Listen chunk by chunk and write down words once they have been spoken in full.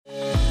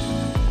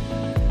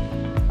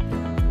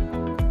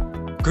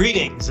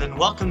Greetings and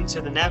welcome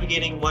to the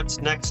Navigating What's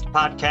Next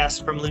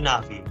podcast from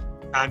Lunavi.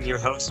 I'm your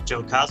host,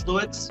 Joe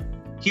Kozlowitz,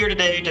 here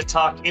today to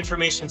talk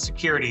information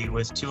security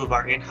with two of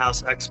our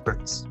in-house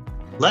experts.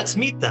 Let's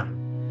meet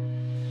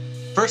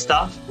them. First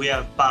off, we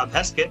have Bob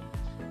Heskett.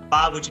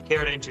 Bob, would you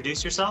care to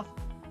introduce yourself?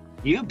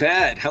 You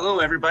bet. Hello,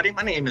 everybody.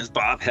 My name is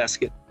Bob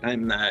Heskett.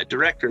 I'm the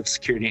Director of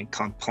Security and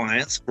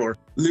Compliance for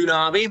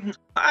Lunavi.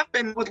 I've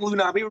been with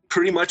Lunavi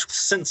pretty much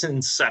since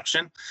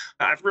inception.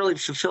 I've really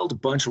fulfilled a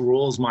bunch of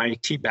roles. My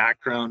IT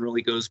background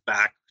really goes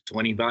back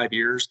 25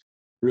 years,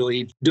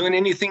 really doing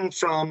anything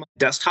from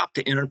desktop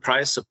to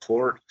enterprise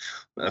support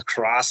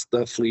across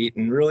the fleet.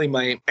 And really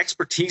my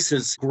expertise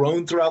has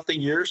grown throughout the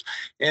years.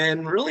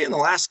 And really in the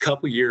last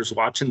couple of years,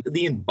 watching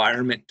the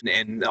environment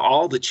and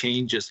all the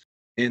changes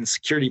in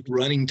security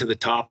running to the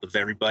top of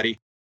everybody,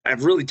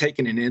 I've really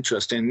taken an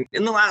interest. And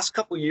in the last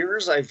couple of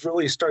years, I've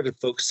really started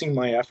focusing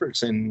my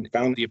efforts and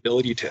found the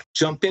ability to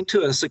jump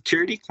into a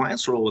security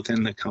clients role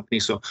within the company.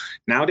 So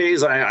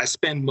nowadays, I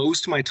spend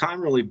most of my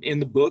time really in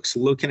the books,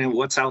 looking at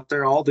what's out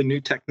there, all the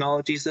new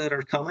technologies that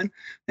are coming.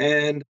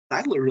 And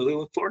I really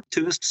look forward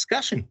to this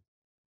discussion.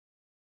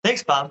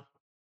 Thanks, Bob.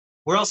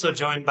 We're also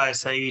joined by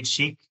Saeed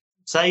Sheikh.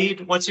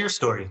 Saeed, what's your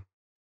story?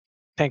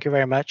 Thank you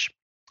very much.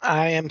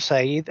 I am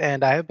Saeed,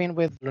 and I have been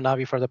with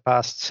Lunavi for the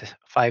past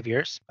 5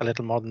 years, a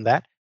little more than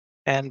that,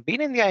 and been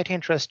in the IT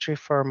industry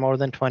for more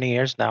than 20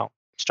 years now.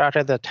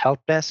 Started at help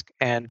desk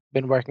and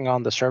been working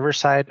on the server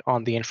side,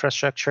 on the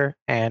infrastructure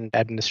and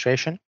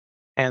administration.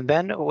 And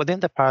then within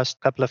the past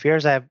couple of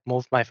years, I've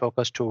moved my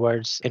focus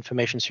towards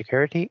information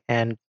security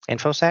and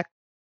InfoSec.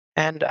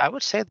 And I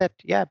would say that,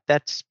 yeah,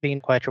 that's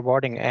been quite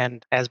rewarding.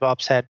 And as Bob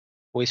said,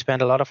 we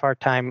spend a lot of our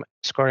time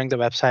scoring the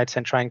websites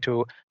and trying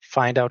to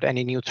find out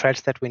any new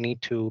threats that we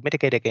need to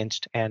mitigate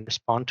against and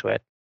respond to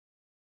it.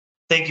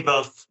 Thank you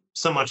both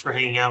so much for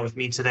hanging out with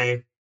me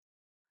today.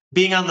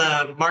 Being on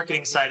the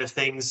marketing side of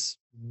things,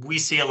 we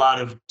see a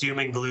lot of doom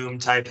and gloom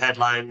type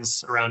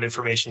headlines around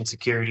information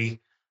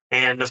security.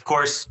 And of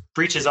course,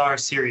 breaches are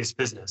serious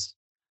business.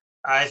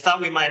 I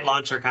thought we might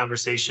launch our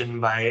conversation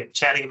by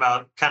chatting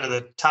about kind of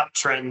the top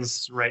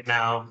trends right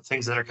now,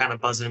 things that are kind of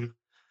buzzing.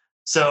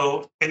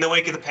 So in the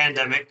wake of the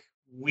pandemic,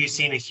 we've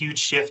seen a huge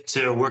shift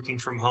to working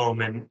from home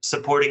and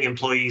supporting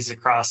employees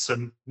across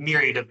a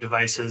myriad of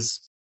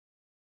devices.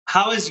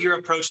 How has your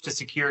approach to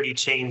security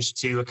changed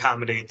to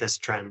accommodate this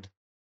trend?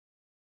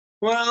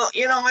 Well,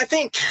 I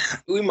think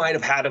we might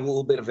have had a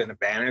little bit of an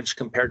advantage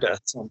compared to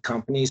some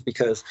companies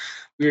because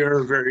we are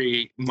a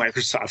very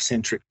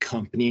Microsoft-centric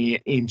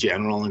company in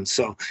general. And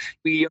so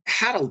we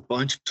had a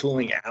bunch of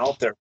tooling out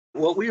there.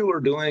 What we were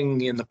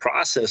doing in the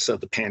process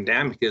of the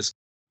pandemic is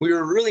we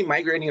were really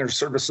migrating our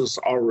services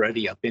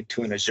already up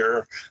into an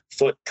Azure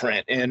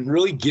footprint and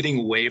really getting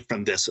away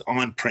from this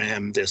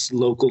on-prem, this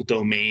local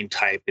domain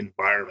type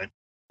environment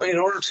in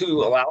order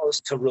to allow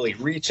us to really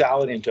reach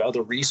out into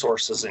other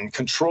resources and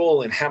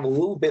control and have a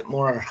little bit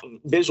more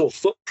visual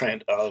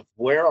footprint of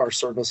where our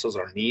services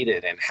are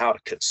needed and how to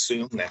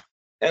consume them.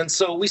 And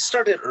so we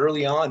started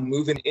early on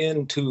moving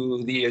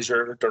into the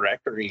Azure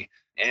directory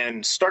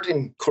and started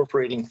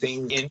incorporating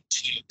things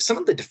into some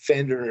of the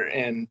Defender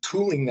and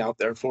tooling out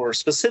there for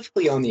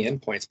specifically on the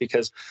endpoints,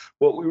 because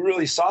what we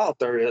really saw out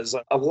there is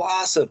a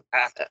loss of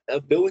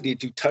ability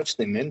to touch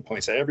the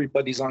endpoints.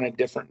 Everybody's on a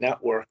different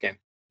network and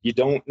you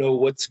don't know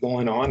what's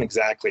going on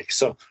exactly.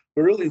 So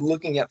we're really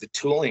looking at the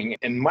tooling,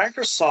 and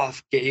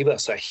Microsoft gave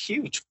us a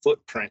huge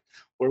footprint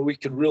where we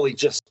could really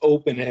just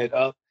open it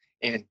up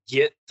and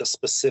get the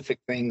specific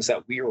things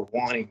that we were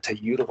wanting to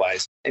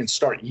utilize and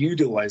start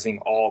utilizing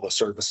all the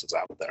services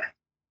out there.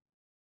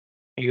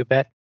 You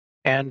bet.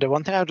 And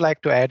one thing I would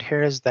like to add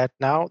here is that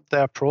now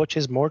the approach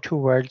is more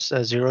towards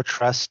a zero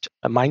trust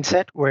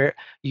mindset where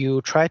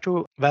you try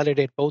to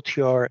validate both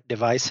your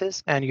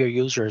devices and your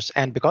users.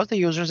 And because the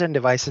users and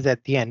devices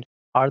at the end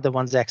are the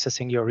ones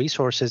accessing your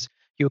resources,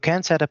 you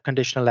can set up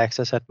conditional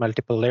access at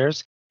multiple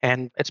layers.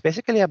 And it's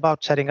basically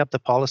about setting up the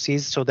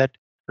policies so that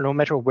no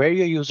matter where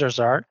your users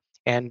are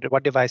and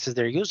what devices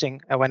they're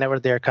using, whenever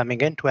they're coming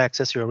in to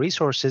access your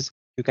resources,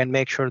 you can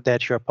make sure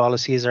that your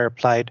policies are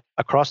applied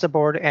across the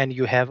board and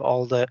you have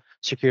all the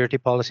security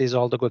policies,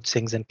 all the good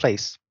things in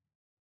place.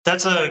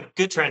 That's a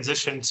good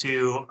transition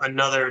to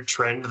another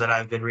trend that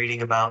I've been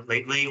reading about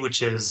lately,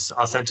 which is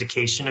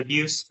authentication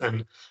abuse.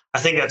 And I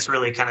think that's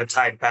really kind of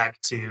tied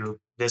back to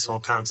this whole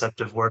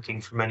concept of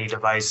working from any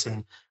device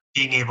and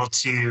being able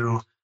to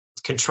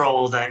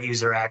control that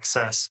user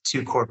access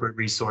to corporate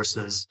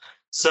resources.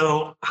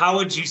 So how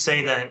would you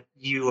say that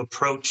you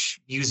approach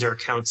user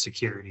account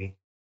security?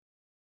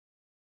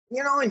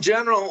 In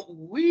general,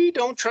 we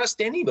don't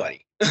trust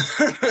anybody.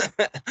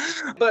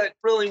 But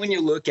really, when you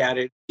look at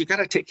it, you got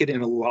to take it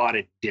in a lot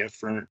of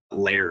different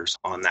layers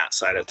on that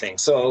side of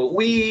things. So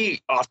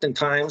we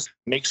oftentimes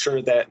make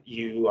sure that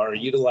you are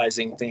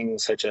utilizing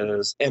things such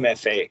as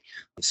MFA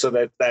so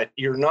that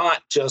you're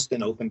not just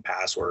an open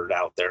password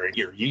out there.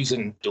 You're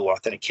using dual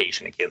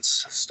authentication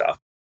against stuff.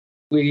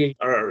 We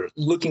are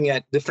looking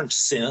at different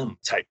SIM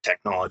type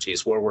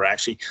technologies where we're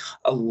actually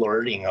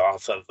alerting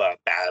off of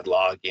bad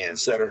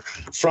logins that are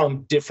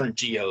from different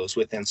geos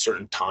within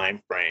certain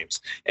time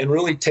frames, and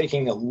really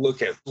taking a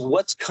look at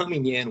what's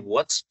coming in,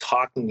 what's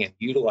talking and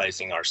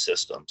utilizing our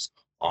systems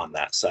on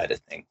that side of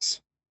things.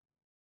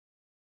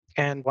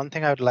 And one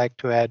thing I would like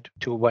to add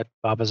to what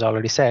Bob has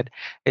already said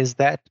is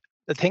that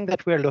the thing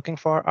that we're looking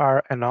for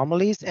are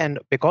anomalies. And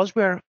because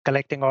we're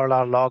collecting all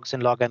our logs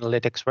in Log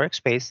Analytics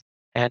Workspace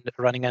and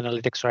running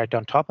analytics right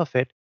on top of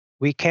it,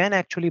 we can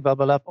actually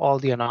bubble up all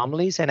the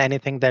anomalies and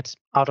anything that's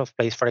out of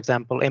place. For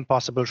example,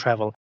 impossible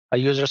travel, a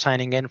user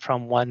signing in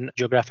from one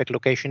geographic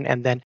location,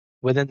 and then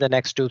within the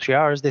next 2, 3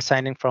 hours, they're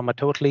signing from a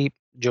totally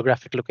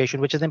geographic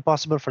location, which is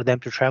impossible for them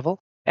to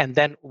travel. And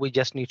then we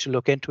just need to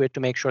look into it to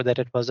make sure that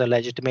it was a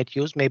legitimate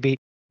use, maybe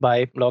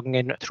by logging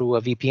in through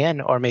a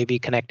VPN or maybe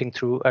connecting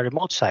through a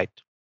remote site.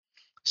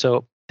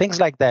 So things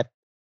like that.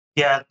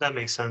 Yeah, that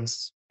makes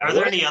sense. Are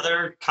there any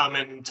other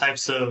common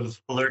types of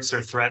alerts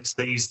or threats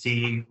that you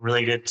see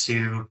related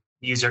to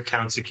user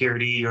account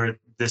security or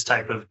this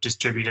type of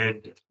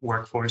distributed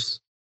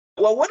workforce?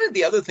 Well, one of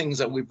the other things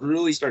that we've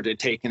really started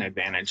taking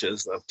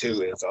advantages of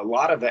too is a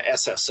lot of the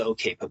SSO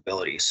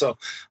capability. So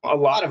a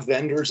lot of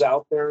vendors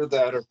out there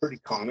that are pretty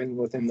common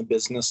within the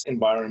business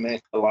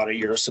environment, a lot of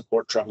your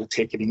support trouble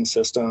ticketing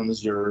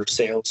systems, your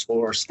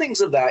Salesforce, things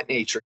of that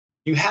nature.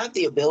 You have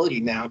the ability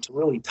now to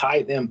really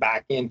tie them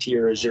back into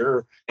your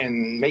Azure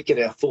and make it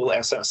a full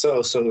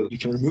SSO so you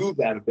can remove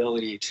that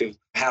ability to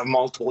have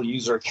multiple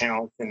user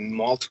accounts and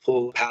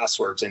multiple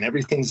passwords and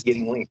everything's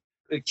getting linked.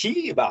 The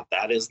key about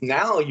that is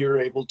now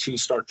you're able to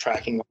start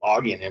tracking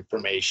login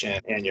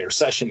information and your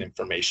session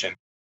information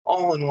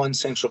all in one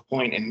central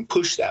point and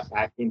push that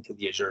back into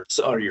the Azure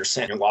or your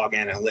log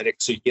analytics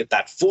so you get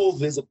that full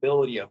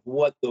visibility of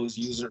what those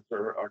users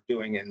are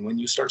doing. And when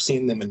you start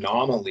seeing them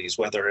anomalies,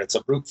 whether it's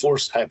a brute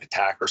force type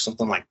attack or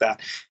something like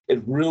that,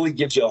 it really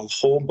gives you a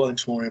whole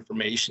bunch more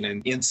information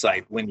and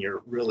insight when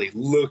you're really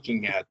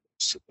looking at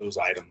those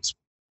items.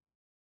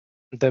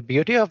 The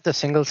beauty of the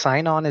single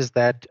sign-on is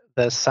that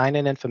the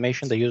sign-in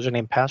information, the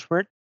username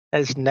password,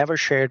 is never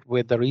shared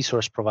with the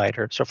resource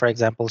provider. So for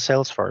example,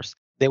 Salesforce,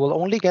 they will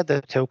only get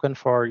the token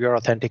for your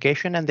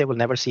authentication and they will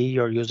never see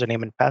your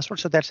username and password.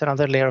 So that's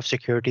another layer of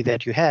security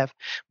that you have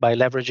by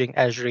leveraging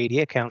Azure AD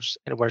accounts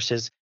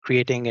versus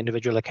creating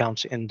individual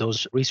accounts in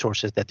those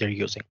resources that they're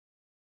using.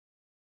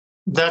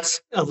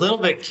 That's a little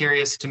bit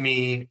curious to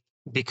me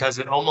because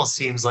it almost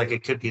seems like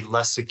it could be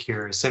less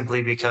secure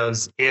simply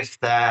because if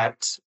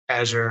that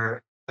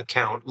Azure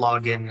account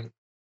login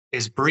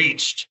is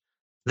breached,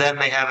 then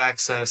they have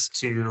access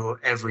to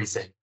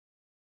everything.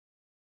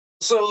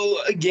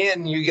 So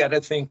again, you got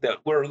to think that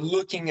we're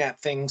looking at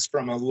things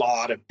from a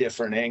lot of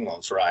different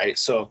angles, right?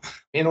 So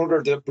in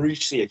order to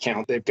breach the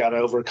account, they've got to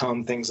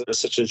overcome things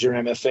such as your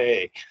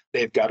MFA.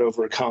 They've got to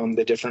overcome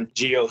the different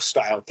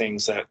geo-style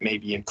things that may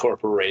be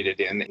incorporated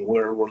in. And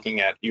we're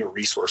working at your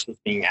resources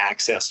being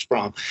accessed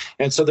from.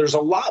 And so there's a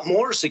lot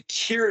more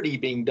security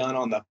being done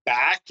on the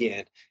back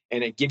end,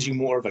 and it gives you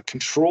more of a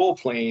control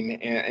plane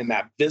and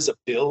that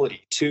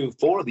visibility too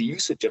for the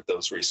usage of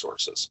those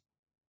resources.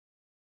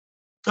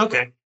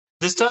 Okay.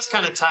 This does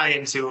kind of tie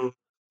into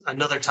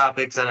another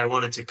topic that I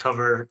wanted to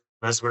cover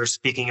as we're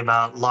speaking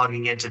about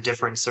logging into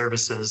different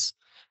services.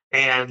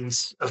 And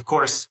of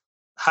course,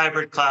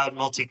 hybrid cloud,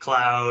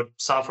 multi-cloud,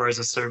 software as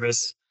a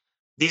service,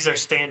 these are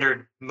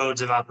standard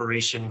modes of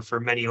operation for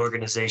many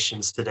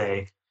organizations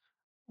today.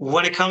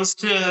 When it comes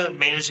to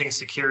managing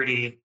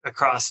security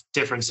across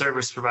different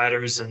service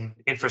providers and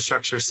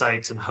infrastructure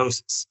sites and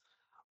hosts,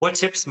 what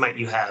tips might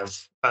you have?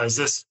 Is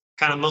this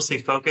kind of mostly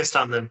focused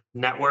on the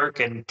network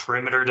and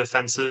perimeter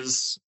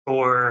defenses,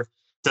 or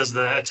does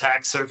the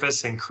attack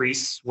surface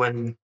increase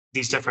when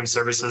these different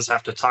services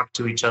have to talk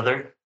to each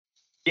other?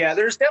 Yeah,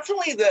 there's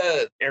definitely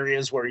the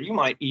areas where you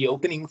might be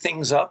opening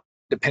things up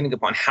depending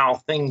upon how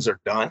things are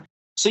done.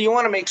 So you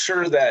want to make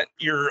sure that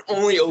you're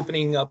only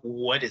opening up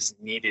what is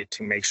needed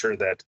to make sure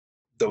that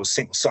those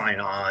single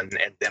sign-on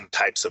and them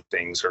types of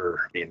things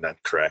are being done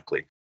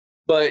correctly.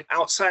 But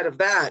outside of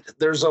that,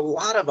 there's a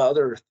lot of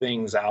other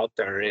things out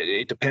there.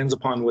 It depends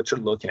upon what you're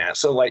looking at.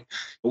 So like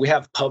we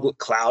have public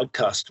cloud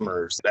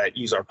customers that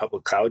use our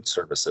public cloud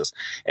services,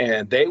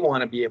 and they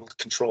want to be able to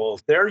control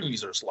their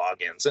users'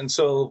 logins. And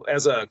so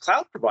as a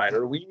cloud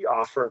provider, we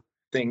offer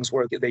things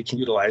where they can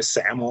utilize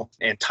SAML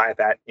and tie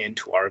that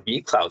into our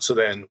vCloud. So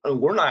then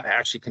we're not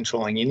actually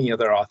controlling any of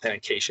their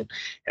authentication.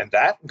 And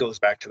that goes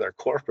back to their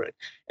corporate.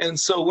 And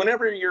so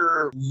whenever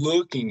you're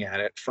looking at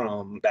it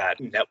from that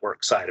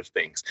network side of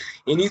things,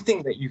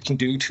 anything that you can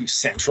do to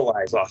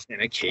centralize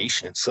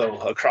authentication, so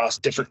across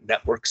different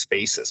network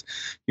spaces,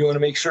 you want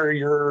to make sure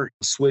your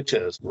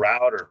switches,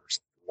 routers,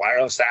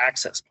 wireless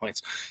access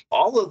points,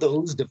 all of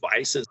those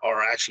devices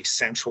are actually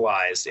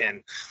centralized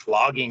and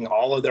logging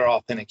all of their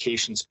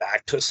authentications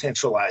back to a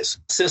centralized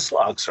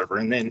syslog server.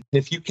 And then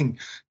if you can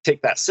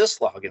take that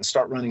syslog and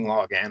start running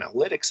log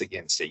analytics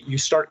against it, you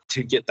start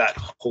to get that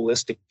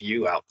holistic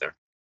view out there.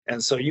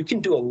 And so you can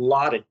do a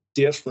lot of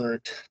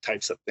different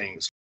types of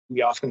things.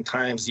 we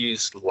oftentimes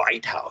use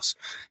Lighthouse.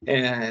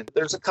 And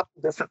there's a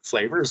couple different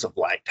flavors of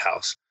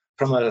Lighthouse.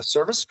 From a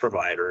service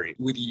provider,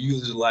 we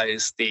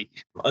utilize the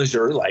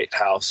Azure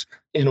Lighthouse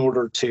in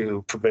order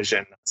to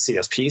provision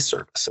CSP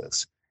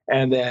services.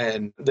 And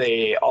then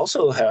they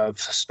also have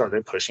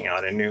started pushing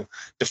out a new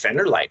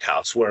Defender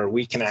Lighthouse where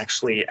we can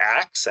actually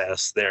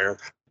access their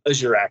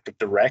Azure Active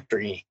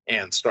Directory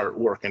and start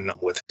working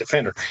with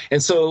Defender.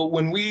 And so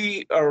when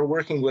we are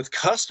working with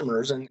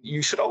customers, and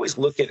you should always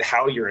look at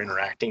how you're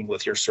interacting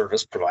with your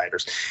service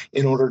providers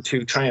in order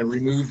to try and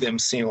remove them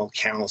single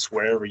accounts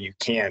wherever you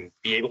can,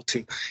 be able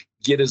to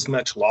get as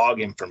much log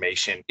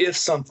information. If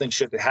something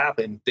should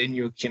happen, then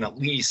you can at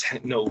least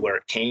know where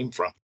it came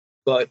from.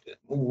 But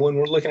when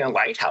we're looking at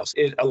Lighthouse,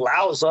 it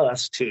allows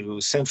us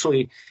to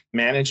centrally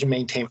manage and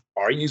maintain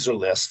our user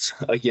lists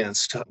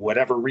against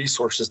whatever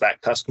resources that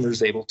customer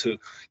is able to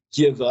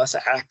give us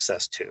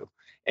access to.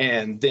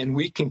 And then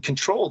we can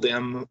control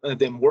them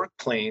work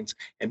planes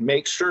and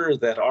make sure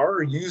that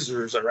our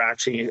users are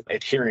actually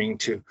adhering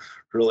to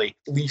really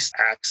least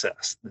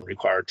access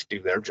required to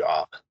do their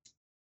job.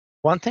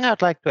 One thing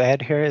I'd like to add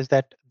here is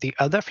that the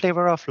other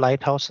flavor of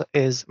Lighthouse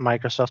is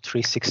Microsoft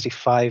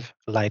 365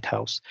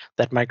 Lighthouse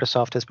that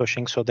Microsoft is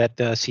pushing so that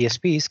the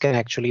CSPs can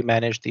actually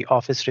manage the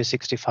Office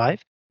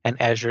 365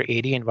 and Azure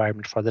AD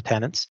environment for the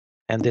tenants.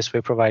 And this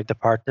way provide the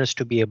partners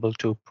to be able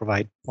to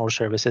provide more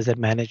services and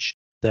manage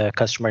the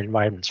customer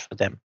environments for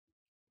them.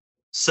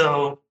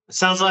 So it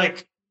sounds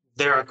like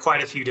there are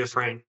quite a few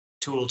different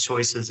tool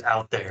choices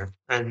out there.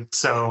 And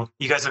so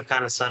you guys have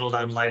kind of settled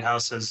on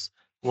Lighthouse as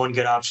one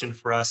good option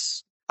for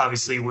us.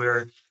 Obviously,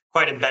 we're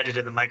quite embedded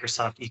in the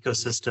Microsoft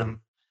ecosystem.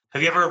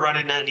 Have you ever run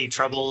into any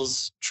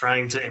troubles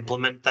trying to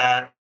implement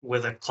that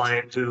with a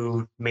client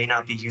who may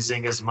not be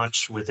using as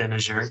much within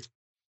Azure?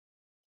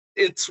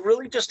 It's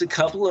really just a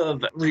couple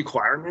of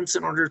requirements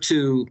in order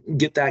to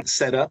get that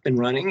set up and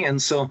running.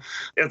 And so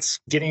it's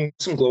getting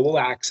some global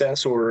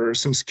access or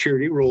some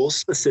security rules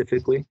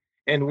specifically.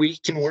 And we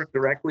can work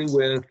directly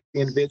with the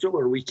individual,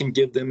 or we can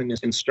give them an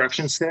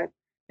instruction set.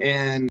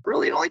 And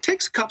really, it only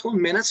takes a couple of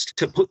minutes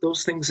to put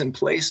those things in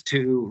place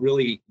to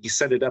really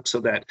set it up so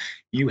that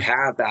you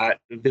have that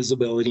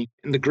visibility.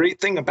 And the great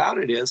thing about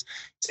it is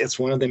it's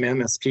one of them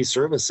MSP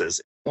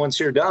services. Once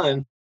you're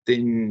done,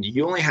 then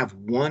you only have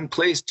one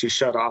place to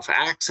shut off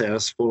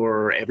access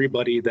for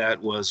everybody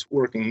that was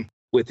working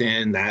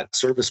within that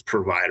service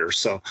provider.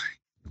 So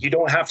you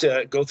don't have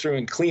to go through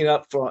and clean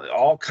up for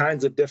all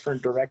kinds of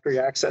different directory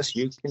access.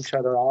 You can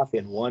shut it off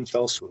in one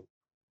fell swoop.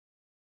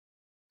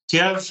 Do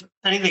you have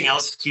anything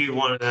else you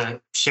want to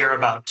share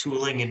about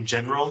tooling in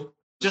general?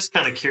 Just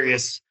kind of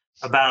curious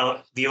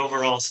about the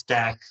overall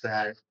stack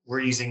that we're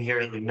using here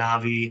at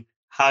Lunavi,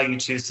 how you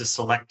choose to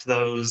select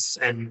those,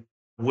 and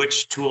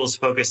which tools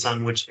focus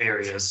on which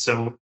areas.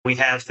 So we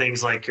have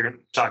things like you're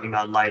talking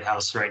about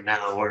Lighthouse right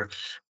now, or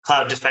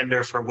Cloud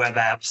Defender for web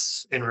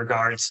apps in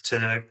regards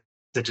to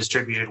the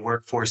distributed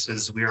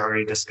workforces we were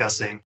already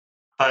discussing.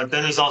 But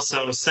then there's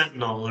also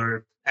Sentinel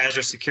or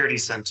Azure Security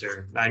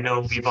Center. I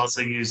know we've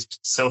also used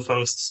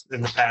Sophos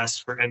in the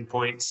past for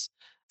endpoints,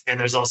 and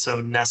there's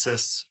also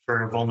Nessus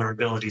for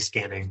vulnerability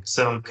scanning.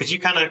 So could you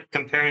kind of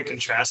compare and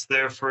contrast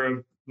there for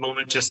a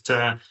moment just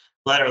to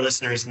let our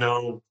listeners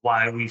know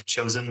why we've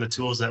chosen the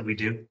tools that we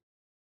do?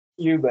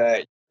 You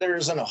bet.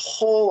 There's a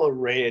whole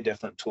array of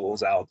different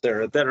tools out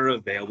there that are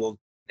available.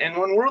 And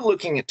when we're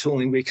looking at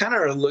tooling, we kind of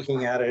are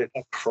looking at it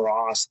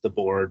across the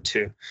board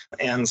too.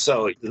 And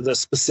so the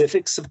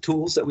specifics of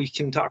tools that we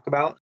can talk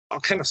about, I'll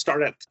kind of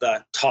start at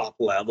the top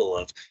level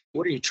of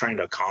what are you trying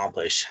to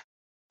accomplish?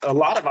 A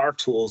lot of our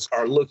tools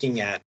are looking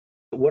at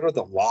what are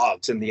the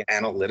logs and the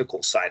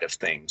analytical side of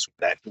things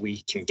that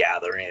we can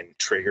gather and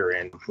trigger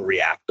and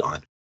react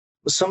on.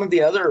 Some of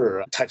the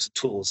other types of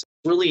tools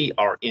really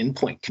are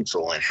endpoint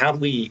control and how do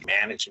we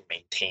manage and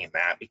maintain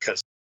that,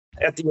 because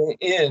at the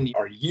end,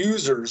 our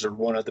users are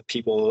one of the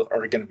people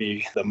are going to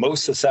be the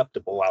most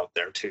susceptible out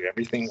there to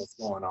everything that's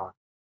going on.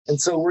 And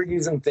so we're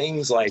using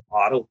things like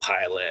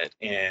Autopilot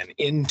and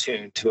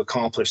Intune to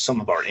accomplish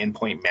some of our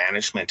endpoint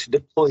management, to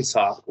deploy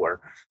software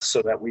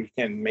so that we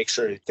can make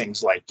sure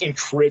things like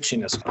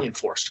encryption is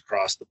enforced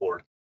across the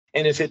board.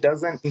 And if it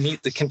doesn't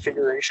meet the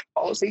configuration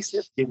policies,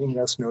 it's giving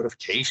us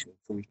notifications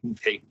so we can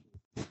take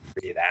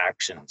immediate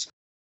actions.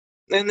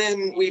 And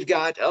then we've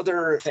got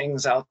other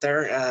things out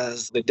there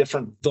as the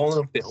different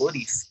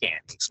vulnerability scanning.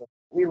 So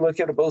we look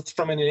at it both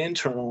from an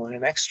internal and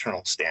an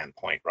external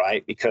standpoint,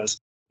 right? Because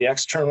the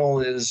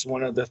external is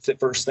one of the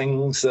first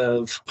things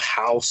of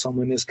how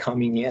someone is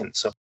coming in.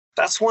 So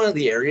that's one of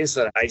the areas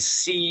that I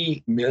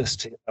see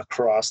missed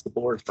across the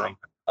board from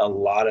a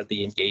lot of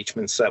the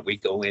engagements that we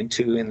go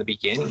into in the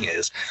beginning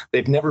is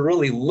they've never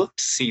really looked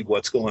to see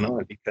what's going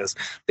on, because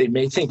they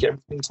may think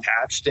everything's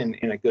patched in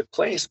a good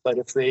place. But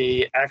if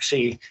they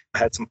actually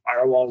had some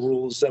firewall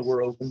rules that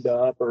were opened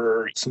up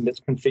or some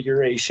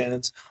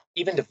misconfigurations,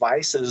 even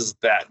devices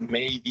that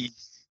may be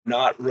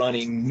not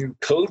running new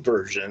code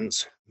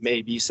versions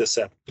may be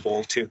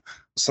susceptible to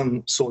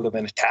some sort of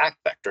an attack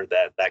vector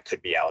that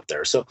could be out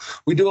there. So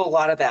we do a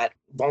lot of that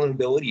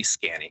vulnerability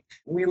scanning.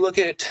 We look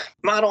at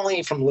not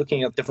only from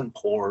looking at different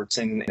ports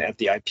and at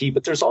the IP,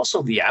 but there's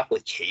also the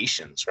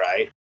applications,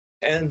 right?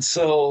 And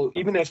so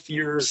even if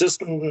your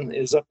system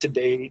is up to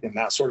date and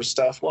that sort of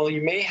stuff, well,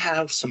 you may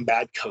have some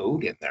bad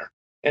code in there.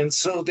 And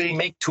so they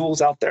make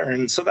tools out there.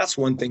 And so that's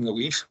one thing that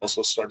we've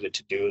also started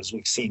to do is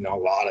we've seen a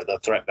lot of the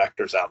threat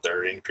vectors out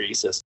there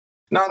increases.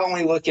 Not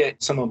only look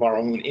at some of our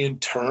own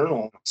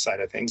internal side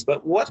of things,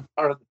 but what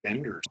are the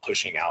vendors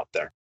pushing out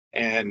there?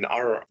 And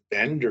our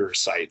vendor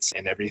sites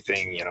and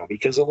everything,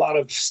 because a lot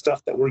of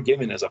stuff that we're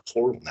given is a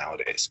portal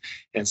nowadays.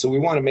 And so we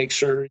want to make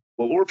sure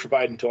what we're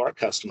providing to our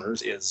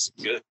customers is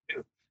good,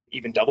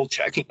 even double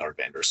checking our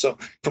vendors. So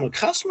from a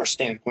customer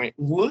standpoint,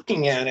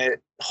 looking at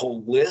it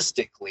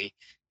holistically,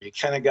 you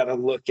kind of got to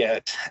look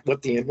at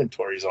what the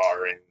inventories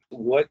are and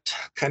what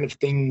kind of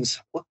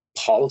things, what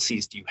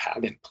policies do you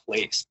have in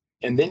place?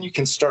 And then you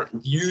can start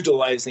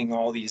utilizing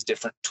all these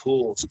different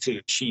tools to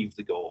achieve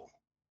the goal.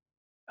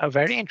 A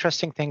very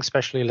interesting thing,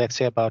 especially let's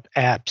say about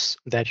apps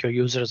that your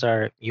users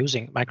are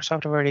using.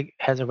 Microsoft already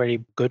has a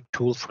very good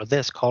tool for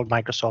this called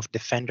Microsoft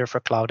Defender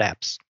for Cloud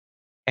Apps.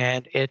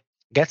 And it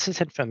gets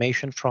its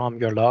information from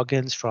your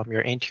logins, from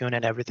your Intune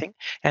and everything.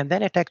 And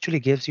then it actually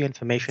gives you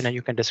information and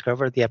you can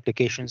discover the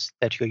applications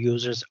that your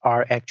users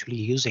are actually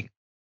using.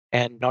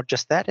 And not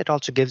just that, it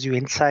also gives you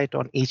insight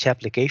on each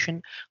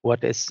application.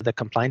 What is the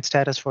compliance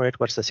status for it?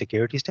 What's the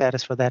security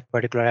status for that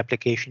particular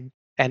application?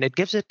 And it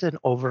gives it an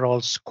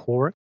overall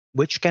score,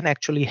 which can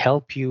actually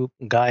help you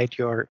guide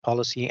your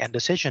policy and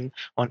decision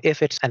on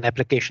if it's an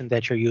application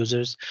that your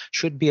users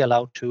should be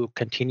allowed to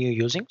continue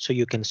using. So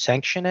you can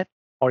sanction it,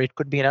 or it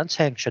could be an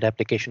unsanctioned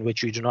application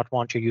which you do not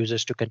want your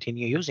users to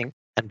continue using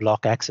and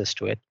block access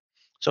to it.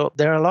 So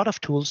there are a lot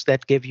of tools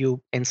that give you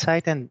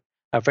insight and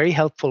are very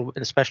helpful,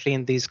 especially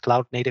in these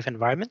cloud native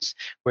environments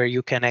where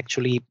you can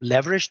actually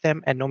leverage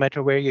them. And no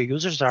matter where your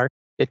users are,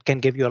 it can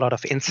give you a lot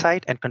of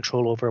insight and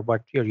control over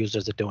what your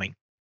users are doing.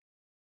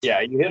 Yeah,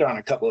 you hit on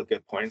a couple of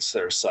good points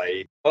there,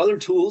 Saeed. Other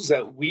tools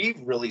that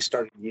we've really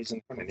started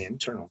using from an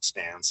internal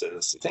stance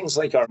is things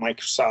like our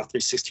Microsoft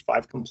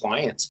 365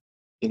 compliance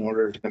in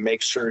order to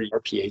make sure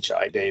our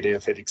PHI data,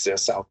 if it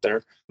exists out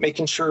there,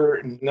 making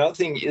sure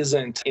nothing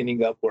isn't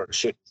ending up where it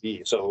should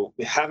be. So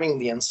having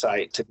the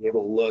insight to be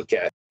able to look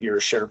at your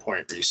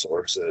SharePoint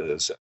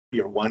resources,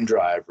 your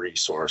OneDrive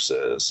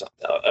resources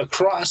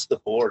across the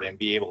board and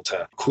be able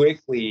to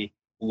quickly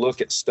look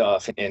at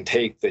stuff and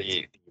take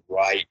the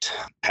right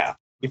path.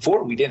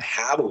 Before, we didn't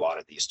have a lot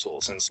of these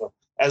tools. And so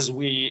as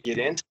we get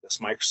into this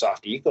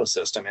Microsoft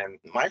ecosystem, and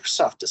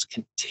Microsoft is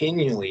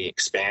continually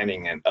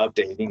expanding and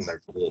updating their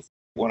tools.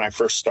 When I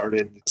first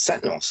started the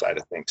Sentinel side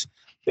of things,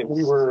 that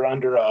we were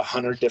under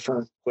 100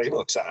 different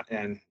playbooks out,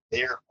 and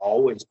they're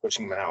always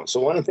pushing them out. So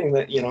one of the things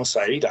that,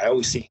 Saeed, I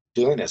always see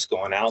doing is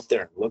going out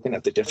there and looking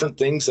at the different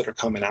things that are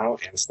coming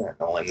out in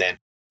Sentinel, and then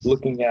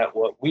looking at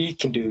what we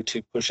can do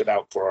to push it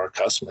out for our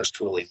customers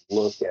to really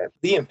look at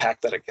the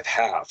impact that it could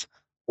have.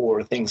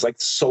 Or things like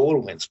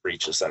SolarWinds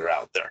breaches that are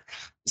out there.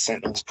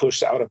 Sentinel's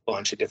pushed out a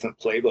bunch of different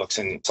playbooks,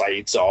 and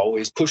Saeed's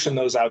always pushing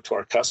those out to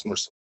our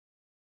customers.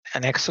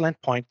 An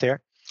excellent point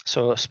there.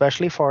 So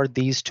especially for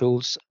these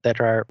tools that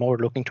are more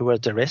looking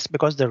towards the risk,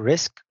 because the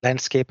risk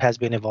landscape has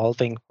been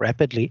evolving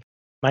rapidly,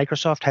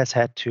 Microsoft has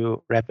had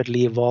to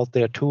rapidly evolve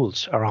their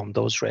tools around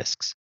those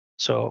risks.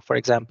 So for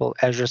example,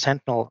 Azure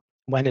Sentinel,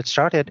 when it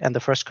started and the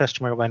first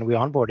customer, when we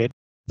onboarded,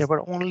 there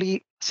were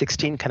only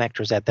 16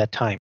 connectors at that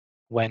time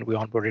when we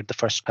onboarded the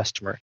first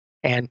customer.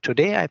 And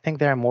today, I think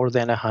there are more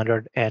than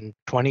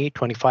 120,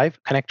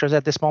 25 connectors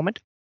at this moment.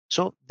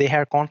 So they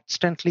are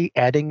constantly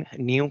adding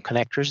new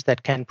connectors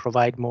that can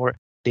provide more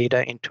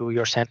data into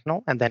your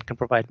Sentinel and then can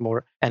provide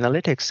more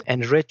analytics,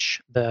 enrich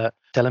the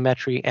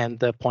telemetry and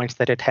the points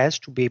that it has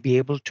to be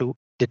able to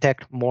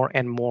detect more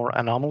and more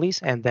anomalies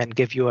and then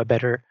give you a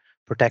better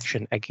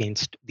protection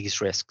against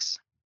these risks.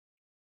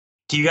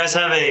 Do you guys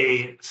have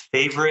a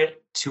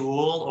favorite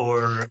tool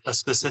or a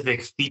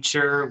specific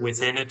feature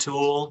within a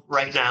tool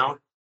right now?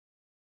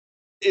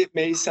 It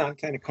may sound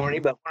kind of corny,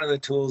 but one of the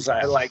tools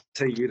I like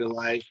to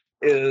utilize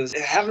is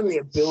having the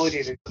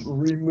ability to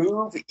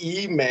remove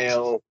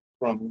email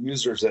from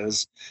users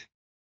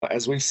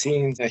as we've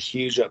seen a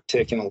huge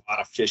uptick in a lot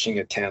of phishing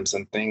attempts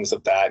and things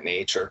of that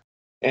nature.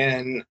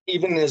 And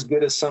even as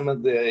good as some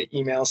of the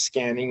email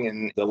scanning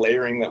and the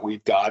layering that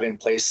we've got in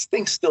place,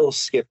 things still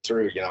skip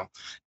through,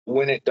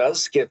 When it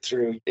does skip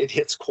through, it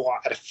hits quite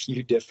a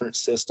few different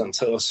systems.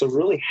 So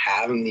really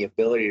having the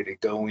ability to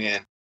go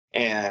in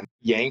and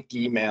yank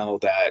email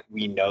that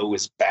we know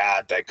is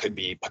bad, that could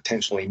be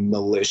potentially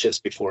malicious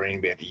before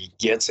anybody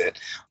gets it,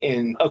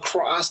 and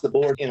across the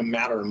board in a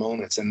matter of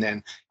moments, and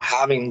then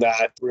having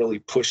that really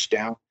pushed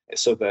down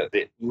so that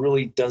it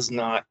really does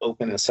not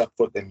open us up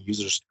for them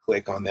users to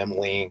click on them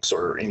links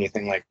or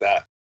anything like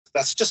that.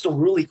 That's just a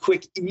really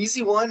quick,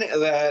 easy one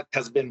that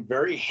has been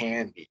very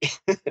handy.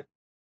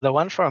 The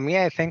one for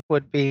me, I think,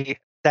 would be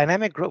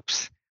dynamic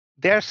groups.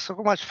 they're so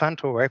much fun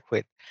to work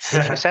with.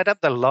 If you set up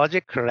the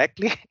logic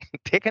correctly,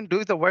 they can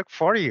do the work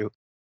for you.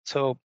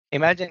 So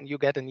imagine you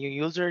get a new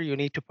user, you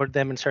need to put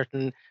them in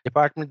certain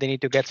department, they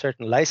need to get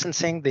certain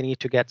licensing, they need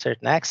to get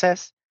certain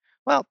access.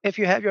 Well, if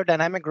you have your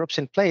dynamic groups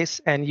in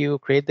place and you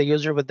create the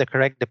user with the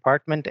correct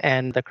department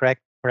and the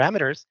correct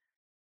parameters,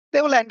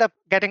 they will end up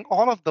getting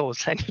all of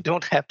those and you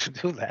don't have to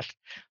do that.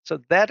 So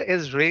that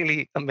is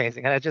really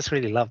amazing. And I just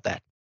really love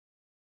that.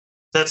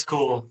 That's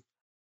cool.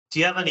 Do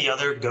you have any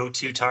other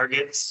go-to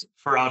targets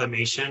for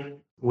automation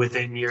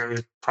within your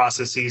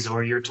processes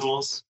or your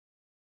tools?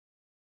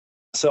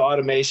 So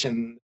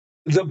automation,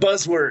 the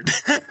buzzword.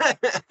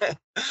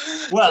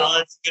 Well,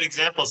 that's a good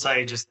example so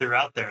I just threw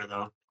out there,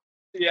 though.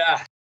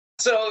 Yeah.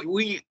 So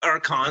we are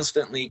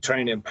constantly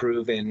trying to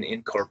improve and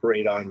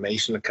incorporate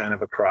automation kind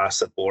of across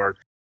the board.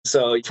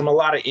 So from a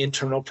lot of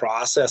internal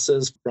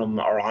processes, from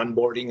our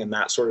onboarding and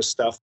that sort of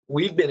stuff,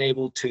 we've been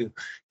able to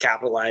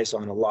capitalize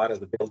on a lot of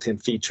the built-in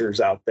features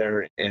out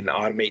there and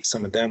automate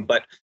some of them.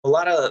 But a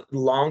lot of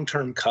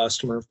long-term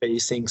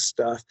customer-facing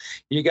stuff,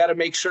 you got to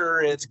make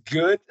sure it's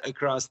good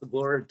across the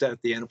board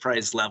at the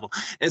enterprise level.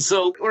 And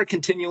so we're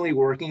continually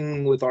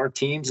working with our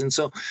teams. And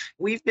so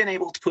we've been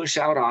able to push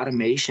out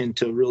automation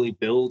to really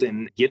build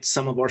and get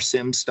some of our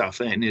SIM stuff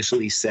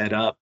initially set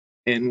up.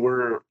 And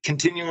we're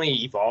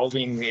continually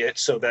evolving it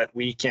so that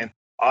we can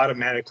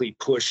automatically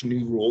push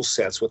new rule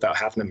sets without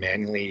having to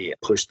manually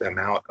push them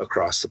out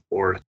across the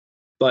board.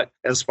 But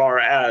as far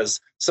as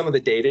some of the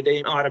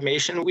day-to-day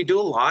automation, we do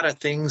a lot of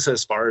things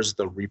as far as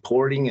the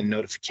reporting and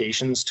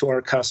notifications to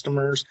our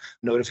customers,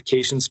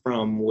 notifications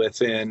from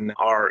within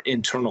our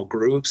internal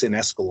groups and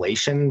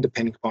escalation,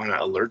 depending upon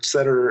alerts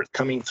that are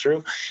coming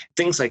through.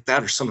 Things like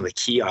that are some of the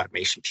key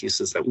automation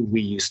pieces that we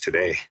use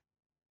today.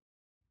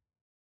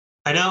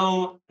 I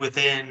know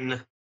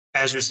within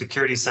Azure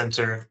Security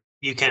Center,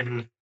 you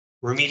can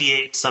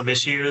remediate some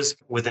issues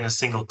within a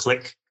single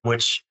click,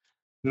 which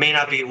may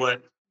not be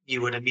what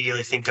you would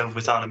immediately think of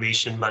with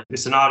automation, but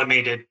it's an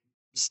automated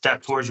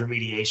step towards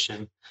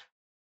remediation.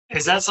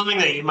 Is that something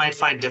that you might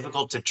find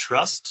difficult to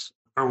trust,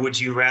 or would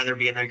you rather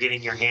be in there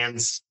getting your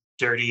hands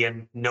dirty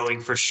and knowing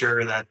for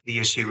sure that the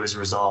issue is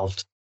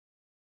resolved?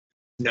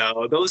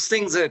 No, those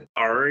things that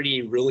are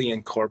already really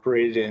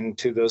incorporated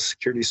into those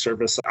security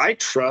services, I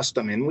trust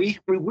them. And we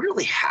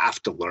really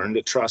have to learn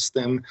to trust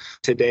them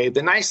today.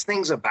 The nice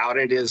things about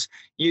it is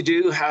you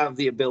do have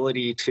the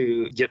ability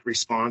to get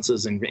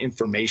responses and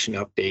information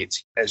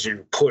updates as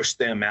you push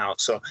them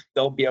out. So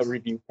there'll be a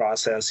review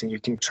process and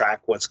you can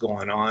track what's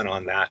going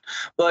on that.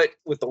 But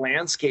with the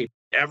landscape,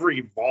 ever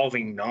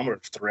evolving number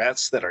of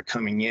threats that are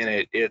coming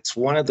in, it's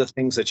one of the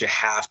things that you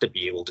have to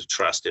be able to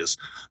trust is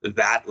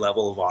that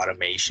level of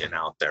automation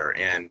out there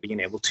and being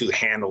able to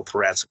handle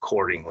threats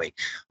accordingly.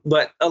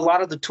 But a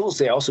lot of the tools,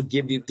 they also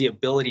give you the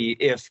ability,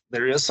 if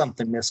there is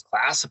something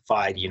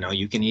misclassified,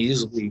 you can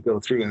easily go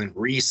through and then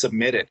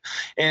resubmit it.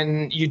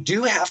 And you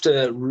do have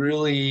to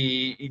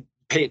really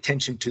pay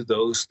attention to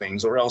those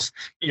things, or else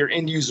your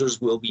end users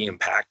will be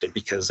impacted,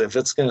 because if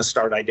it's going to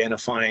start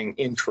identifying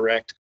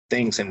incorrect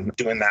things and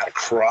doing that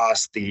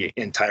across the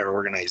entire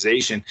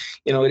organization,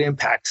 it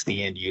impacts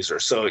the end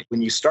user. So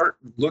when you start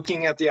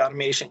looking at the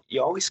automation,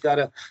 you always got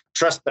to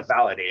trust but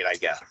validate, I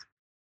guess.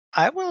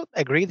 I will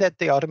agree that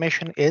the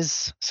automation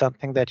is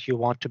something that you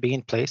want to be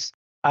in place.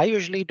 I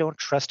usually don't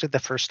trust it the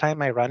first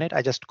time I run it.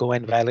 I just go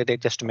and validate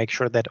just to make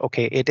sure that,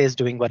 okay, it is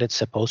doing what it's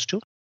supposed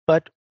to.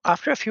 But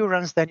after a few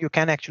runs, then you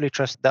can actually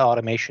trust the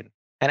automation.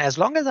 And as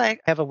long as I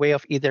have a way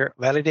of either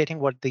validating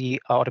what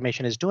the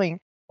automation is doing,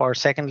 or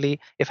secondly,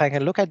 if I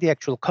can look at the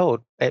actual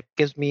code, it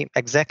gives me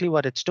exactly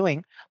what it's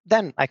doing,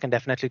 then I can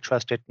definitely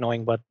trust it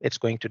knowing what it's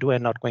going to do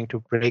and not going to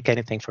break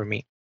anything for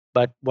me.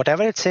 But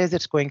whatever it says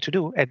it's going to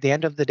do, at the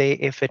end of the day,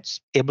 if it's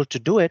able to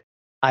do it,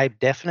 I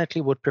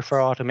definitely would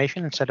prefer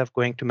automation instead of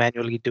going to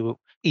manually do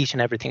each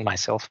and everything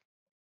myself.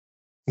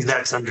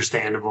 That's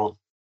understandable.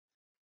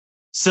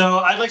 So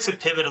I'd like to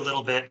pivot a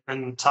little bit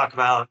and talk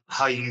about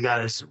how you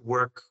guys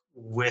work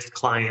with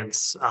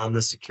clients on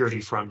the security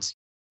front.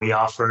 We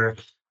offer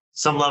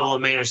some level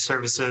of managed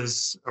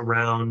services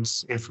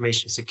around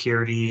information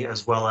security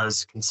as well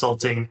as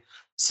consulting.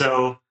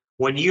 So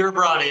when you're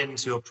brought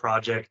into a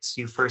project,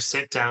 you first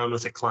sit down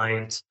with a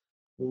client.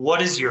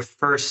 What is your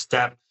first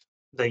step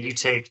that you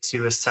take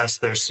to assess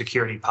their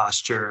security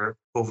posture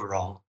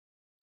overall?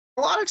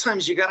 A lot of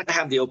times you got to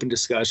have the open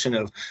discussion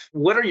of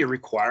what are your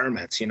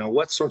requirements?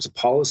 What sorts of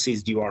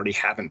policies do you already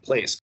have in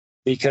place?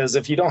 Because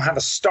if you don't have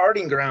a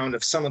starting ground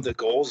of some of the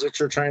goals that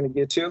you're trying to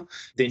get to,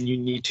 then you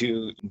need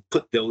to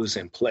put those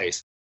in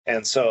place.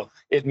 And so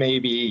it may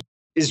be,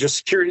 is your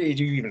security,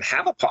 do you even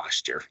have a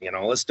posture?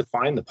 Let's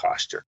define the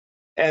posture.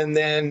 And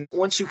then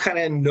once you kind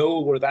of know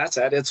where that's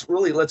at, it's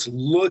really, let's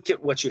look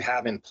at what you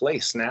have in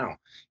place now.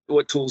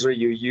 What tools are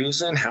you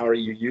using? How are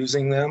you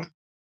using them?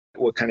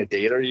 What kind of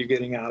data are you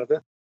getting out of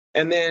it?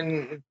 And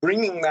then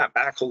bringing that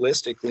back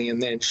holistically and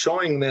then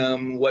showing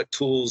them what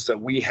tools that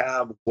we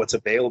have, what's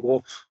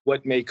available,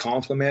 what may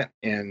complement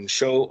and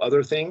show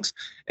other things.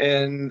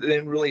 And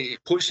then really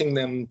pushing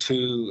them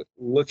to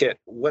look at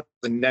what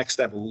the next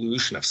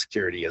evolution of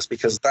security is,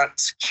 because that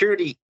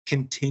security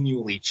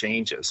continually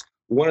changes.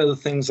 One of the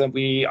things that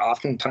we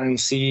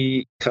oftentimes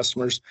see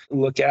customers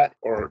look at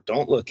or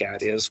don't look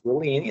at is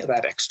really any of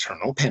that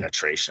external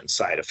penetration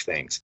side of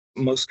things.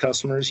 Most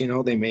customers,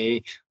 they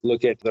may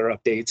look at their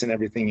updates and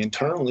everything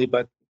internally,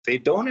 but they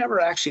don't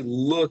ever actually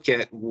look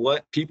at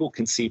what people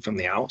can see from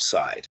the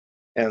outside.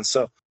 And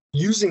so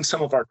using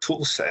some of our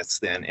tool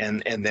sets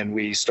and then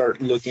we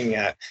start looking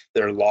at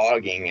their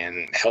logging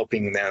and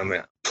helping them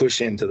push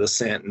into the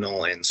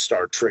Sentinel and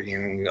start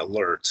triggering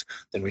alerts.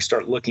 Then we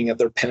start looking at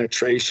their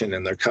penetration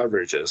and their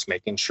coverages,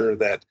 making sure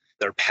that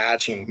their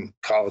patching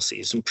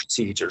policies and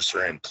procedures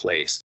are in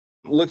place.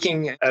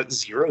 Looking at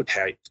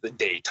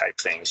day type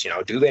things,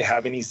 do they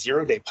have any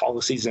 0-day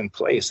policies in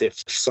place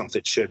if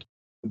something should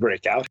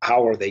break out?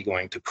 How are they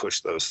going to push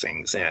those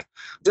things in?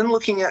 Then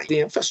looking at the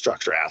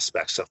infrastructure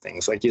aspects of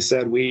things. Like you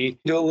said, we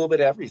do a little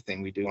bit of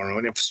everything. We do our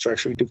own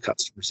infrastructure, we do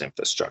customers'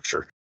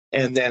 infrastructure.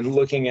 And then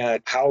looking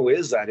at how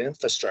is that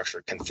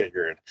infrastructure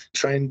configured,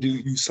 trying to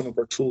use some of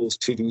our tools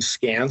to do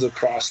scans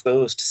across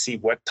those to see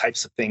what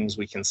types of things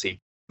we can see,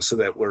 so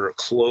that we're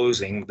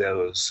closing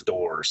those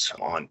doors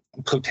on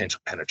potential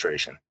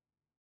penetration.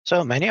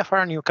 So many of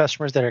our new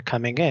customers that are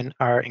coming in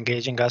are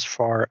engaging us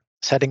for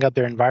setting up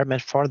their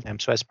environment for them.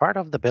 So as part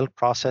of the build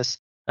process,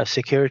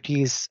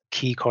 security is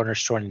key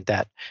cornerstone in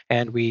that.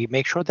 And we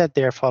make sure that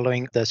they're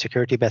following the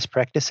security best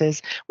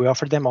practices. We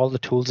offer them all the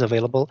tools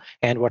available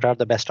and what are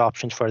the best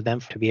options for them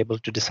to be able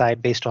to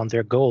decide based on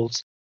their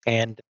goals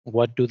and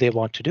what do they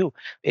want to do.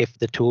 If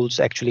the tools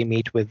actually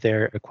meet with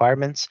their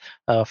requirements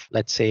of,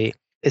 let's say,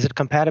 is it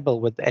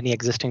compatible with any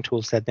existing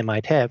tools that they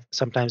might have?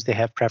 Sometimes they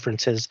have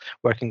preferences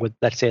working with,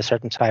 let's say, a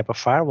certain type of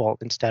firewall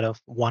instead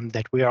of one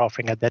that we are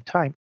offering at that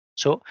time.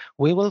 So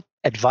we will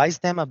advise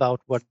them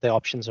about what the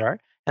options are,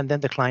 and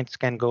then the clients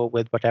can go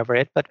with whatever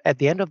it. But at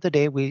the end of the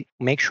day, we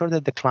make sure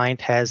that the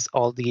client has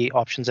all the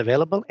options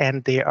available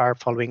and they are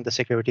following the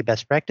security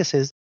best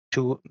practices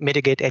to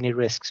mitigate any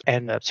risks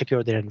and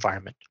secure their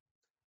environment.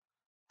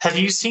 Have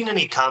you seen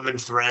any common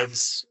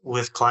threads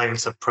with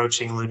clients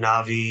approaching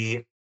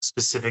Lunavi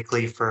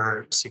specifically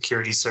for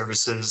security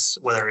services,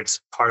 whether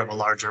it's part of a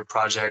larger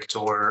project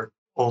or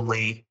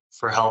only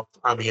for help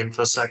on the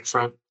InfoSec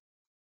front?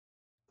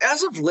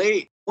 As of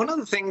late, one of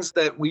the things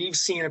that we've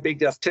seen a big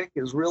uptick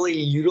is really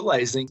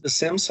utilizing the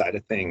SIM side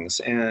of things.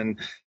 And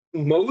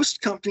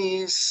most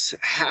companies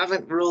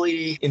haven't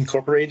really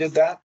incorporated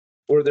that,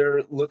 or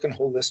they're looking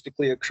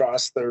holistically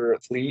across their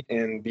fleet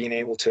and being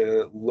able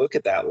to look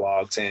at that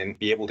logs and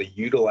be able to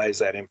utilize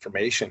that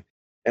information.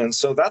 And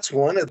so that's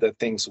one of the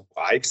things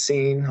I've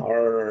seen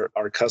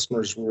our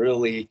customers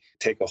really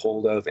take a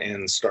hold of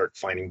and start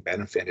finding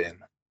benefit in.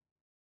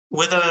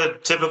 With a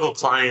typical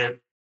client,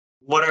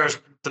 what are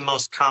the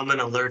most common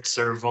alerts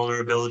or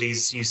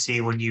vulnerabilities you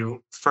see when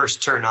you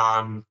first turn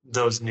on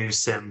those new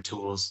SIM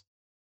tools?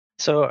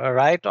 So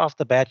right off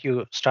the bat,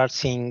 you start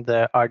seeing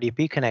the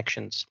RDP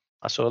connections.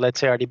 So let's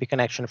say RDP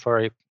connection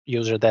for a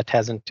user that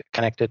hasn't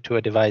connected to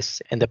a device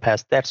in the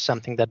past. That's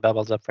something that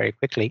bubbles up very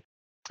quickly.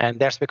 And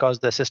that's because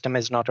the system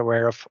is not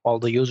aware of all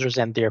the users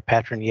and their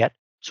pattern yet.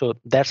 So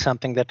that's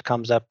something that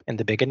comes up in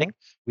the beginning.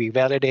 We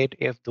validate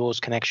if those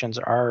connections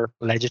are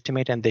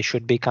legitimate and they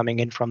should be coming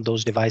in from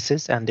those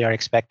devices and they are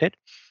expected.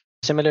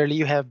 Similarly,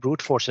 you have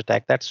brute force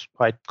attack. That's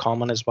quite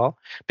common as well,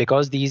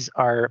 because these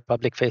are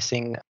public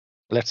facing,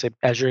 let's say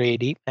Azure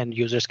AD, and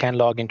users can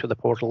log into the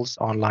portals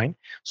online.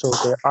 So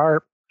there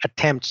are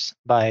attempts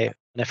by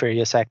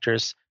nefarious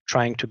actors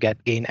trying to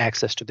gain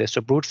access to this.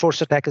 So brute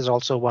force attack is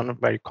also one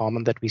very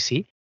common that we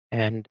see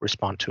and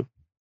respond to.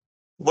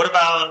 What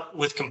about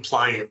with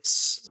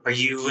compliance? Are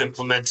you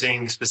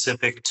implementing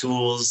specific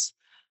tools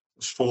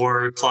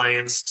for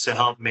clients to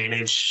help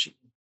manage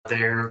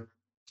their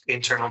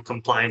internal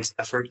compliance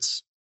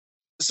efforts?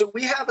 So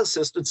we have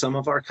assisted some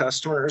of our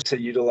customers to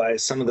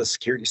utilize some of the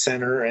Security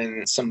Center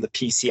and some of the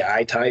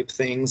PCI type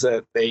things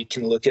that they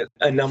can look at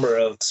a number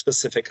of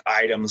specific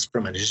items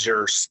from an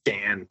Azure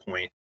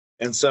standpoint.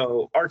 And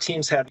so our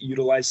teams have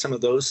utilized some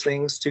of those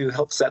things to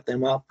help set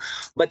them up.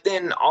 But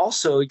then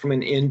also from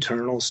an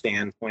internal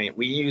standpoint,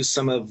 we use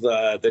some of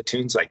the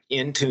tunes like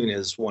Intune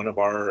is one of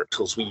our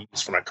tools we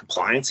use from a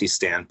compliancy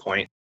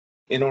standpoint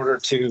in order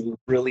to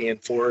really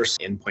enforce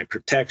endpoint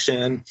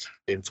protection.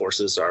 It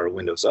enforces our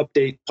Windows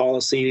update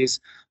policies.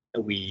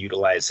 We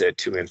utilize it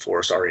to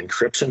enforce our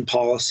encryption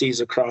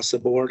policies across the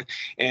board.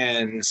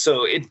 And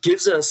so it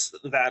gives us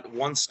that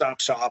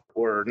one-stop shop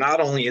where not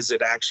only is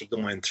it actually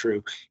going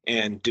through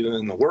and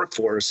doing the work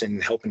for us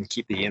and helping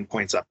keep the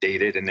endpoints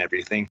updated and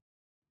everything,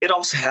 It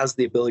also has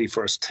the ability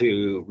for us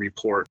to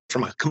report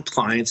from a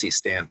compliancy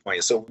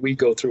standpoint. So we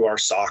go through our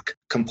SOC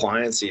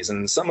compliances,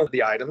 and some of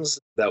the items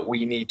that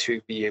we need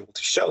to be able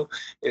to show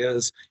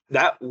is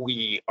that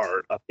we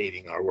are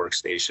updating our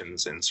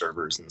workstations and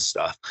servers and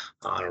stuff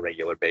on a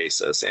regular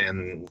basis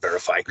and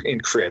verify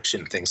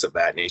encryption, things of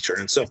that nature.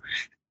 And so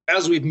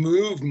as we've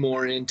moved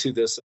more into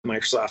this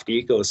Microsoft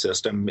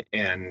ecosystem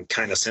and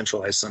kind of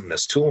centralize some of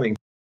this tooling,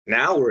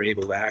 now we're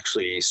able to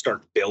actually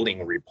start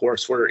building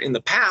reports where in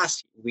the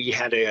past, we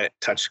had to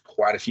touch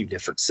quite a few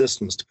different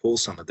systems to pull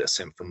some of this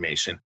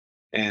information.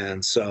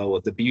 And so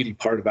the beauty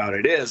part about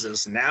it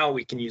is now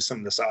we can use some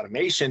of this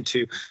automation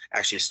to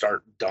actually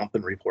start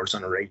dumping reports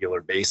on a regular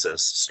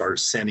basis, start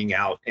sending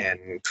out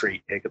and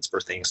create tickets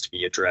for things to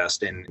be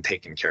addressed and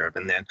taken care of.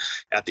 And then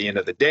at the end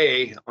of the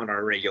day, on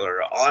our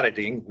regular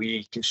auditing,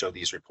 we can show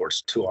these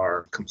reports to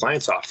our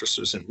compliance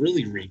officers and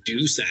really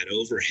reduce that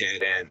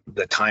overhead and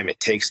the time it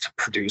takes to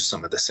produce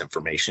some of this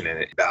information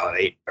and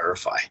validate,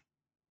 verify.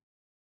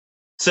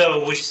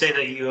 So would you say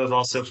that you have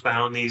also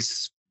found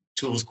these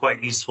tools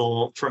quite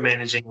useful for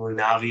managing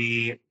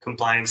Lunavi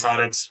compliance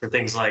audits for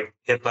things like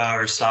HIPAA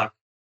or SOC?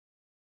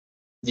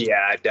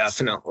 Yeah,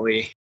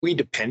 definitely. We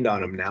depend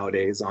on them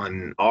nowadays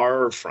on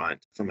our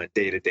front from a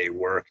day-to-day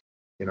work,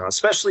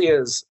 especially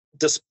as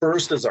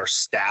dispersed as our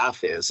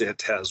staff is,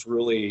 it has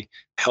really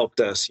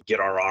helped us get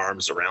our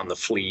arms around the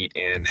fleet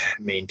and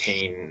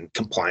maintain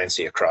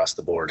compliancy across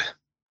the board.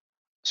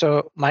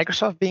 So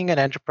Microsoft being an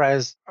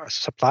enterprise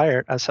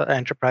supplier, as an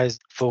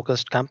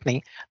enterprise-focused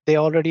company, they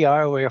already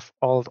are aware of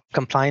all the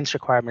compliance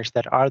requirements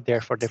that are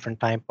there for different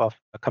type of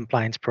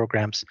compliance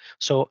programs.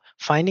 So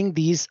finding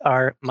these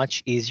are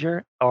much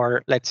easier,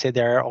 or let's say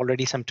there are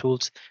already some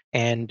tools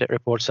and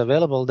reports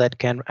available that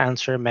can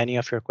answer many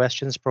of your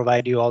questions,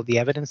 provide you all the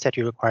evidence that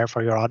you require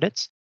for your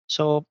audits.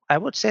 So I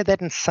would say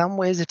that in some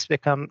ways it's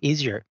become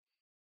easier.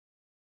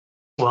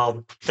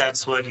 Well,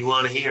 that's what you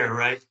want to hear,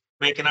 right?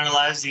 Making our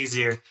lives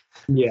easier.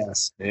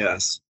 Yes.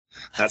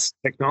 That's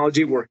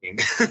technology working.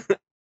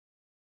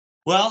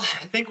 Well,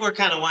 I think we're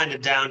kind of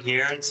winding down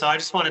here. And so I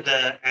just wanted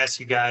to ask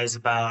you guys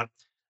about,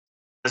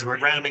 as we're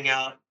rounding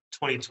out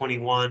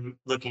 2021,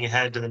 looking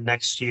ahead to the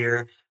next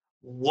year,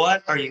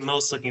 what are you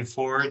most looking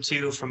forward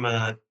to from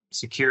a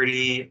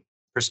security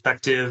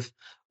perspective,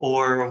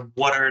 or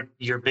what are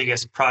your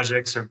biggest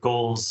projects or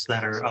goals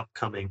that are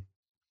upcoming?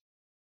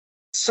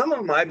 Some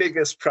of my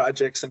biggest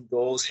projects and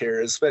goals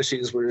here, especially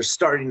as we're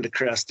starting to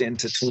crest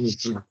into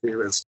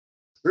 2022, is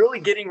really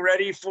getting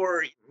ready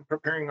for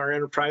preparing our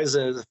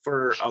enterprises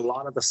for a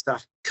lot of the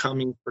stuff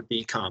coming for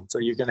DCOM. So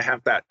you're going to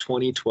have that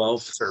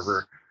 2012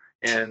 server,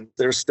 and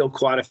there's still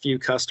quite a few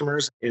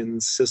customers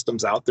and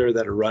systems out there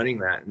that are running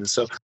that. And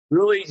so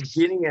really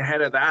getting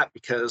ahead of that,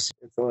 because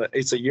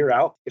it's a year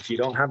out. If you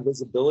don't have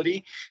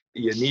visibility,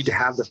 you need to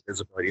have the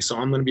visibility. So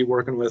I'm going to be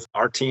working with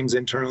our teams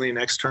internally and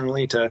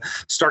externally to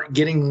start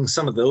getting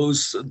some of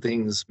those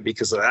things,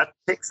 because that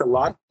takes a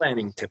lot of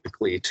planning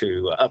typically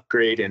to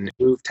upgrade and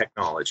move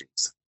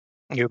technologies.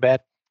 You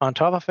bet. On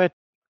top of it,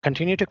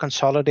 continue to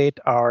consolidate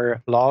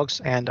our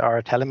logs and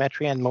our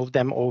telemetry and move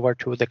them over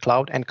to the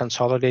cloud, and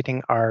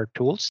consolidating our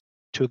tools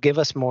to give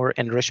us more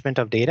enrichment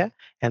of data.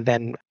 And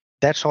then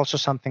that's also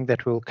something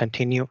that will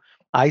continue.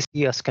 I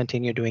see us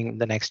continue doing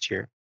the next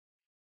year.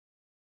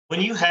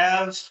 When you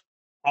have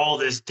all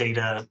this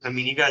data, I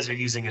mean, you guys are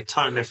using a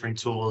ton of different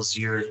tools.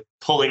 You're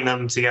pulling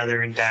them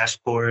together in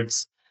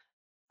dashboards.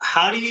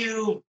 How do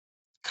you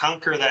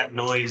conquer that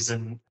noise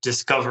and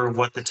discover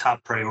what the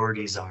top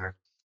priorities are?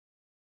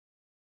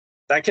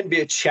 That can be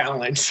a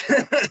challenge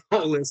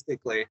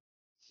holistically.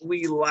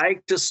 We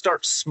like to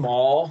start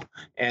small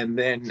and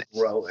then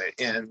grow it.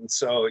 And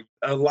so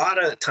a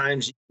lot of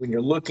times when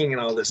you're looking at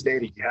all this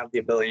data, you have the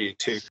ability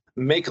to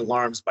make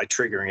alarms by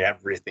triggering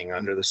everything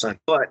under the sun.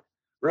 But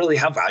really,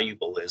 how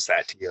valuable is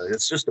that to you?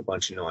 It's just a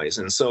bunch of noise.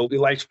 And so we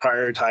like to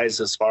prioritize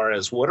as far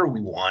as what are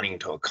we wanting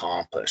to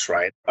accomplish,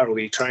 right? Are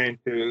we trying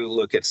to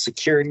look at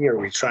security? Are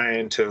we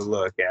trying to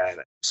look at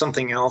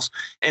something else?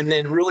 And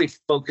then really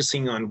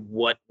focusing on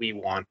what we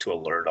want to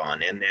alert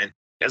on. And then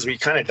as we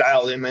kind of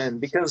dial them in,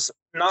 because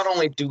not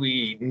only do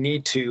we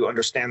need to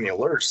understand the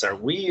alerts there,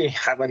 we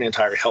have an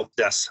entire help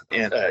desk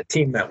and a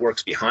team that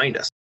works behind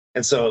us.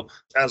 And so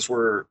as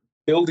we're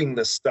building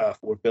this stuff,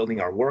 we're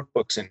building our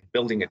workbooks and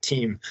building a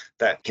team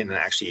that can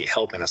actually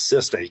help and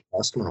assist a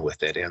customer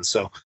with it. And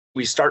so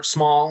we start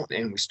small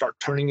and we start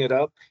turning it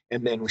up,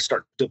 and then we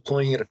start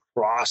deploying it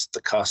across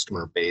the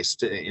customer base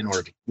in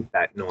order to keep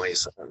that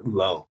noise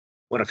low.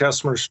 When a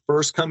customer's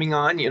first coming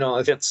on,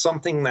 if it's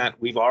something that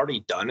we've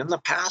already done in the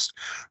past,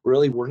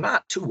 really, we're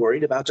not too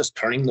worried about just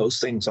turning those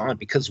things on,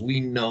 because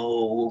we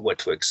know what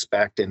to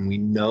expect and we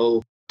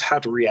know how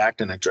to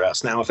react and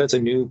address. Now, if it's a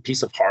new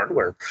piece of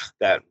hardware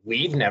that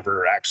we've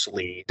never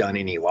actually done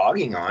any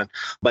logging on,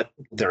 but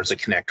there's a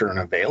connector and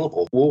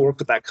available, we'll work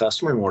with that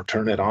customer and we'll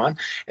turn it on.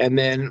 And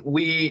then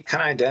we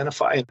kind of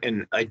identify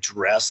and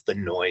address the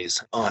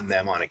noise on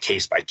them on a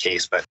case by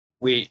case. But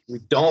we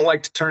don't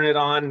like to turn it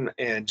on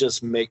and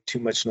just make too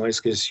much noise,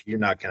 because you're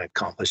not going to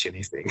accomplish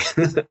anything.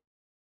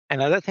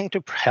 Another thing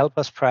to help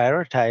us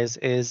prioritize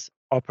is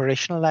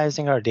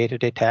operationalizing our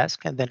day-to-day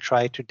task and then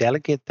try to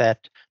delegate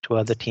that to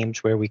other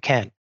teams where we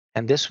can.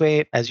 And this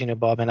way, as you know,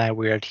 Bob and I,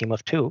 we're a team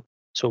of two,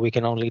 so we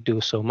can only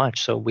do so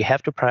much. So we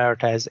have to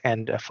prioritize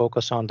and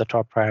focus on the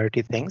top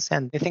priority things.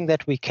 And anything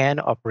that we can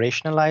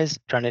operationalize,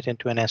 turn it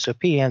into an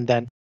SOP, and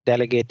then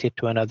delegate it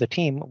to another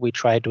team, we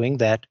try doing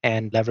that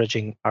and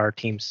leveraging our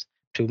teams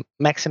to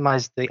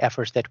maximize the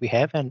efforts that we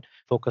have and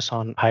focus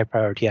on high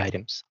priority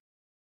items.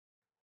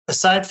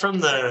 Aside from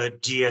the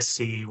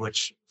GSC,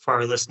 which for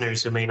our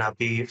listeners who may not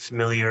be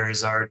familiar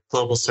is our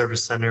global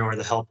service center or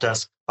the help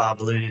desk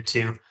Bob alluded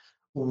to,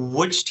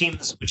 which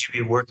teams would you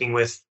be working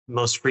with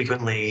most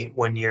frequently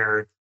when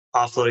you're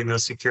offloading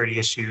those security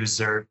issues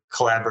or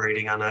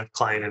collaborating on a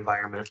client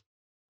environment?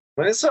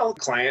 When it's all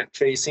client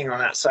facing on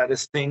that side of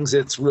things,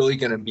 it's really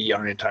going to be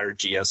our entire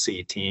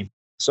GSC team.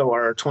 So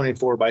our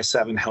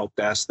 24/7 help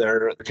desk,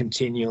 they're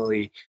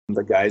continually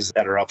the guys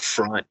that are up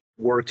front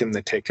working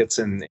the tickets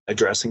and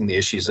addressing the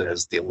issues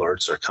as the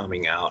alerts are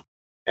coming out.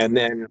 And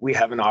then we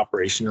have an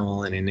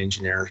operational and an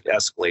engineer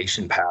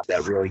escalation path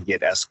that really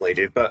get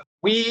escalated. But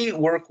we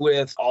work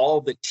with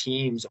all the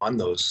teams on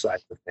those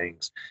sides of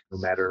things, no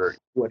matter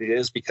what it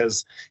is,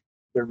 because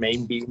there may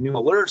be new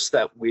alerts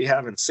that we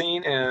haven't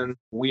seen, and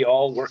we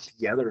all work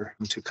together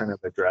to kind of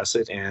address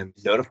it and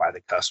notify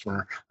the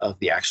customer of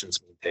the actions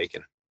being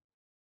taken.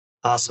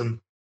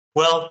 Awesome.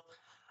 Well,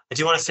 I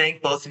do want to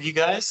thank both of you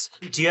guys.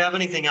 Do you have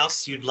anything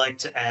else you'd like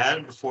to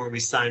add before we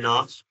sign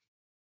off?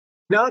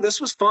 No, this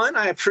was fun.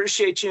 I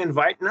appreciate you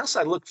inviting us.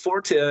 I look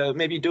forward to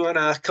maybe doing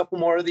a couple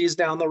more of these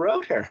down the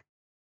road here.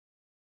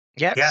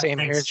 Yeah, same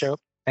thanks. here, Joe.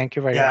 Thank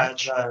you very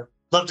much. I'd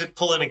love to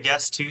pull in a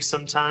guest too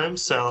sometime.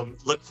 So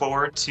look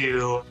forward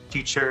to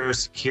future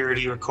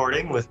security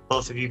recording with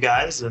both of you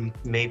guys and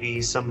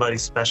maybe somebody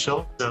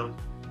special. So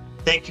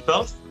thank you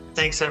both.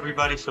 Thanks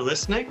everybody for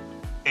listening,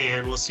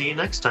 and we'll see you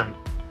next time.